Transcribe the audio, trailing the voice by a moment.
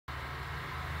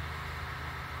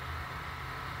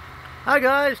Hi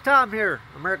guys, Tom here,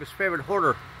 America's favorite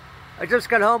hoarder. I just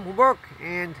got home from work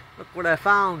and look what I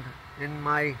found in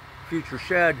my future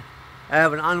shed. I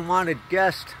have an unwanted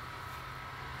guest.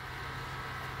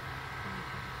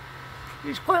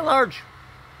 He's quite large.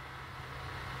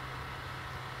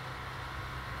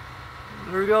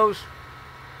 There he goes.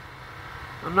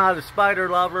 I'm not a spider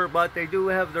lover, but they do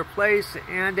have their place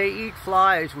and they eat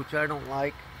flies, which I don't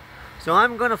like. So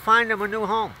I'm going to find him a new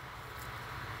home.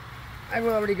 I've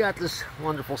already got this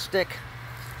wonderful stick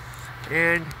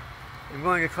and I'm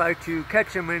going to try to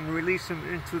catch him and release him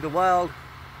into the wild.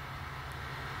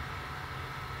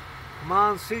 Come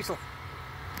on, Cecil.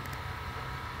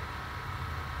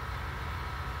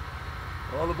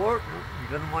 All aboard? No,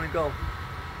 he doesn't want to go.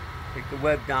 Take the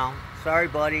web down. Sorry,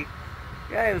 buddy.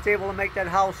 Yeah, he was able to make that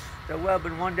house, that web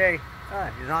in one day.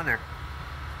 Ah, he's on there.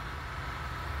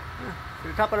 To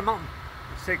the top of the mountain.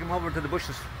 Let's take him over to the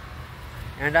bushes.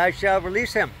 And I shall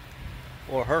release him.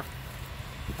 Or her.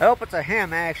 I hope it's a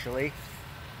him, actually.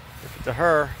 If it's a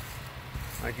her,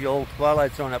 like the old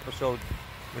Twilight Zone episode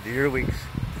with the earwigs.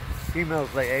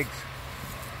 Females lay eggs.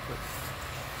 But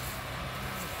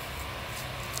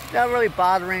not really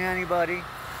bothering anybody.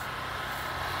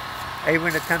 I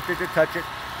even attempted to touch it,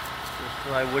 just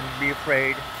so I wouldn't be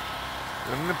afraid.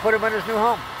 I'm going to put him in his new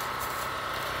home.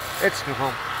 Its new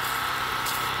home.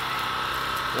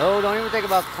 No, don't even think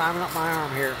about climbing up my arm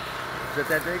here. Set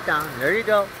that thing down. There you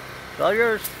go. It's all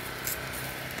yours.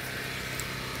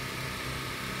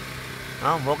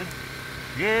 I'm walking.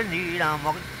 Yeah, indeed, I'm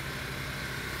walking.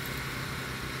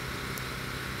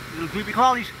 Little creepy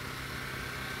crawlies.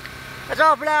 That's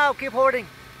all for now. Keep hoarding.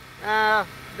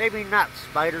 Maybe not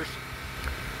spiders.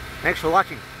 Thanks for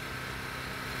watching.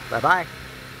 Bye-bye.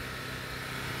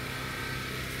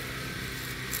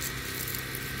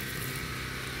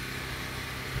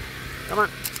 Come on.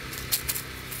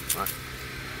 Come on.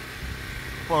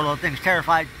 Poor little thing's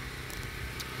terrified.